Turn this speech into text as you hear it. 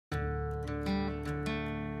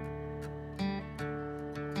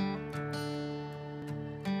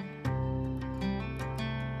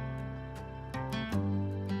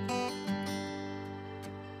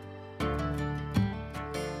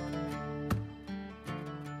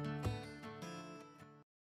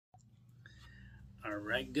All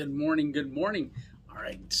right, good morning, good morning. All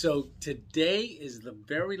right, so today is the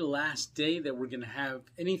very last day that we're going to have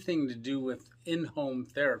anything to do with in-home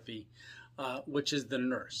therapy, which is the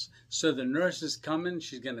nurse. So the nurse is coming,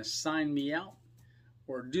 she's going to sign me out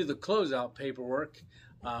or do the closeout paperwork,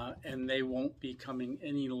 and they won't be coming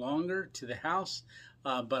any longer to the house.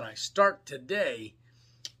 But I start today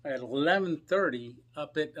at 11:30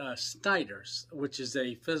 up at Snyder's, which is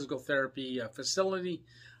a physical therapy facility.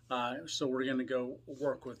 So we're going to go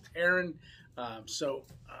work with Aaron. And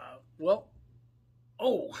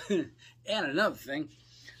another thing,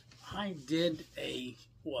 I did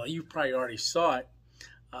well, you probably already saw it.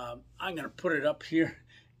 I'm going to put it up here.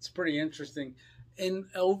 It's pretty interesting. In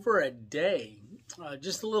over a day,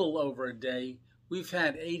 just a little over a day, we've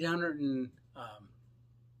had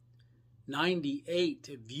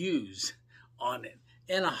 898 views on it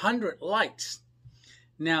and 100 likes.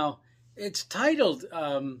 Now, it's titled,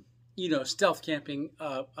 Stealth Camping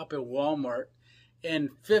up at Walmart and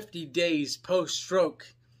 50 days post-stroke.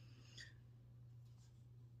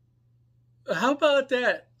 How about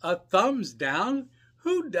that? A thumbs down?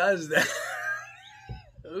 Who does that?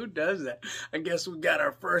 Who does that? I guess we got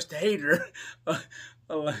our first hater.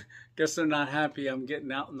 Guess they're not happy I'm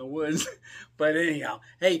getting out in the woods. But anyhow,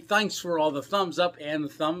 hey, thanks for all the thumbs up and the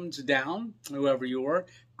thumbs down, whoever you are.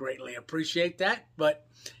 Greatly appreciate that. But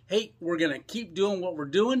hey, we're going to keep doing what we're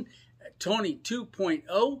doing. Tony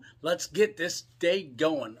 2.0. Let's get this day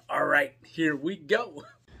going. All right, here we go.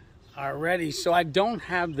 Alrighty, so I don't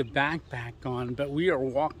have the backpack on, but we are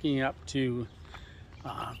walking up to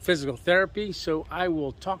physical therapy. So I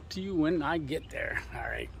will talk to you when I get there. All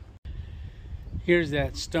right. Here's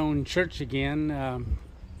that stone church again.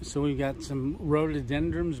 So we've got some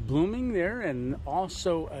rhododendrons blooming there and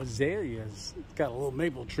also azaleas. It's got a little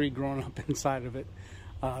maple tree growing up inside of it.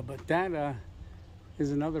 But that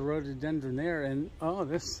is another rhododendron there. And oh,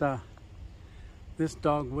 this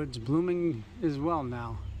dogwood's blooming as well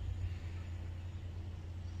now.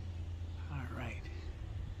 All right.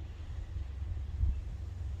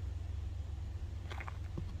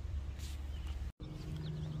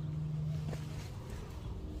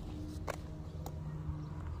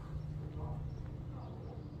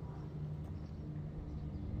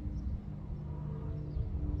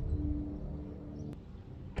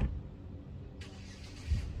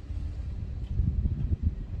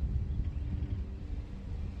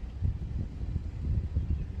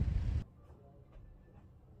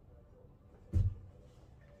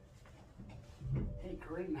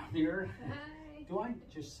 I'm here. Hi. Do I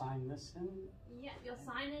just sign this in? Yeah, you'll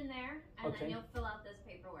sign in there and then you'll fill out this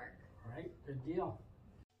paperwork. All right, good deal.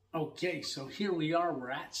 Okay, so here we are.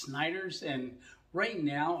 We're at Snyder's, and right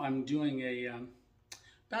now I'm doing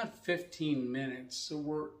about 15 minutes. So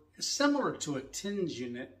we're similar to a TINS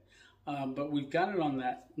unit, but we've got it on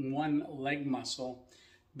that one leg muscle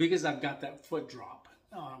because I've got that foot drop,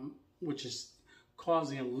 which is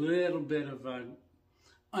causing a little bit of an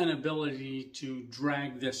inability to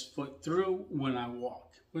drag this foot through when I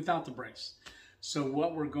walk without the brace. So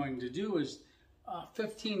what we're going to do is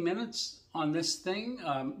 15 minutes on this thing.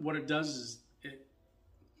 What it does is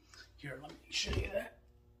here, let me show you that.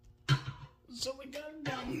 So we got it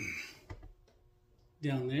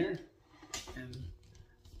down there, and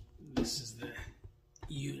this is the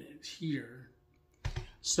unit here.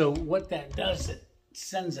 So what that does, it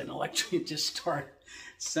sends an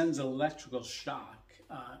sends electrical shock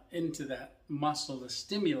into that muscle to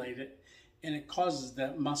stimulate it, and it causes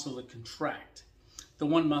that muscle to contract. The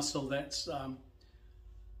one muscle that's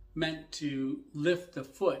meant to lift the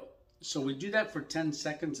foot. So we do that for 10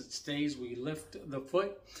 seconds. It stays. We lift the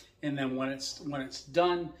foot, and then when it's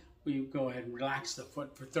done, we go ahead and relax the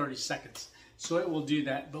foot for 30 seconds. So it will do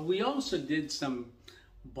that. But we also did some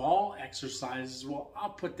ball exercises. Well, I'll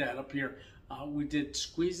put that up here. We did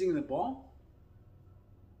squeezing the ball.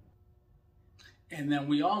 And then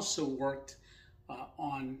we also worked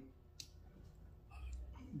on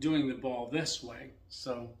doing the ball this way.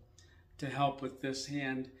 So to help with this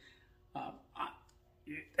hand,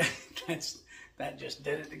 that just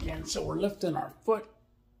did it again. So we're lifting our foot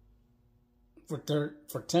for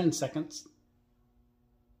 10 seconds.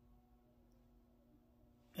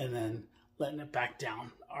 And then letting it back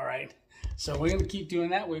down. All right. So we're going to keep doing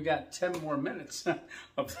that. We've got 10 more minutes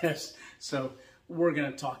of this. So we're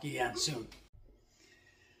going to talk again soon.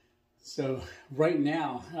 So right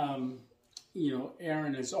now,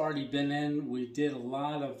 Aaron has already been in. We did a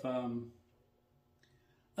lot of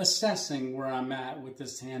assessing where I'm at with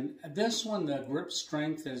this hand. This one, the grip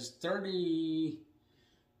strength is 33%.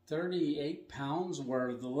 38 pounds,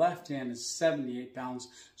 where the left hand is 78 pounds.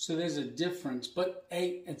 So there's a difference, but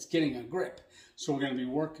hey, it's getting a grip. So we're going to be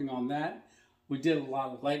working on that. We did a lot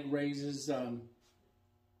of leg raises,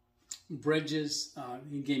 bridges.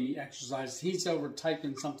 He gave me exercises. He's over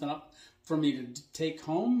typing something up for me to take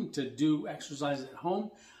home, to do exercises at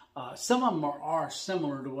home. Some of them are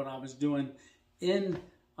similar to what I was doing in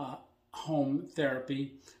home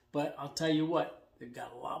therapy, but I'll tell you what, they've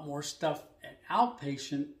got a lot more stuff at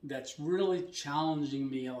Outpatient that's really challenging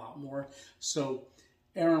me a lot more. So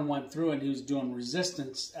Aaron went through and he was doing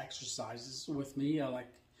resistance exercises with me. Like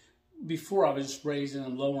before, I was just raising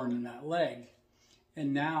and lowering that leg,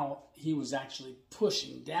 and now he was actually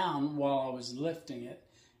pushing down while I was lifting it,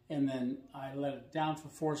 and then I let it down for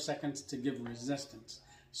 4 seconds to give resistance.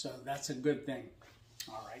 So that's a good thing.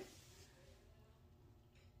 All right.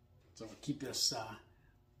 So we'll keep this,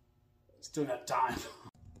 still got time.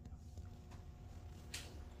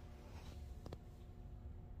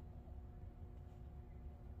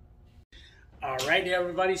 All right,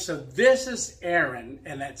 everybody. So this is Aaron,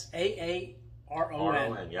 and that's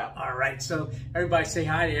A-A-R-O-N. Yeah. All right. So everybody say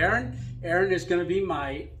hi to Aaron. Aaron is going to be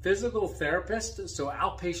my physical therapist, so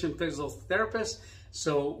outpatient physical therapist.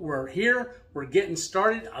 So we're here. We're getting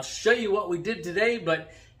started. I'll show you what we did today.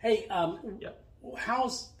 But hey,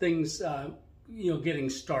 how's things? Getting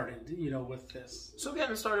started. With this. So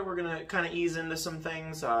getting started, we're gonna kind of ease into some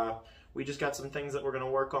things. We just got some things that we're going to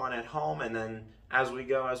work on at home, and then as we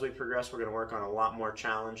progress, we're going to work on a lot more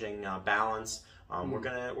challenging balance. We're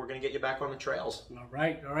gonna get you back on the trails. All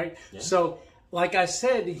right. Yeah. So, like I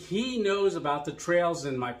said, he knows about the trails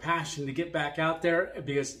and my passion to get back out there,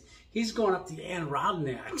 because he's going up the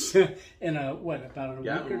Adirondacks in about a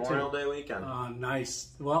week or two. Memorial Day weekend. Oh, nice.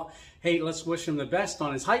 Well, hey, let's wish him the best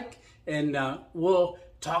on his hike, and we'll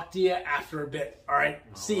talk to you after a bit. All right.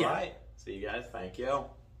 See ya. All right. See you guys. Thank you.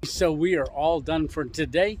 So we are all done for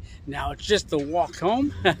today. Now it's just the walk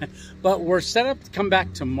home, but we're set up to come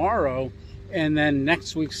back tomorrow, and then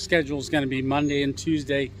next week's schedule is going to be Monday and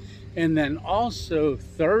Tuesday, and then also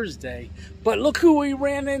Thursday. But look who we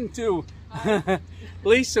ran into.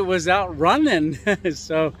 Lisa was out running.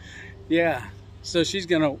 So yeah, so she's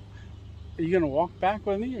gonna, are you gonna walk back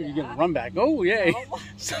with me, or are you gonna run back? Oh yay. No.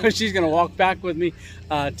 So she's gonna walk back with me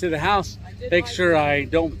to the house, make sure I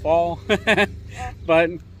don't fall. But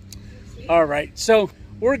all right, so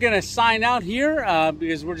we're gonna sign out here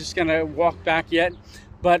because we're just gonna walk back yet.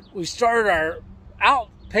 But we started our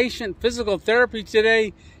outpatient physical therapy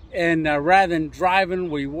today, and rather than driving,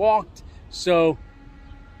 we walked. So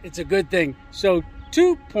it's a good thing. So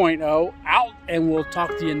 2.0 out, and we'll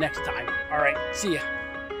talk to you next time. All right, see ya.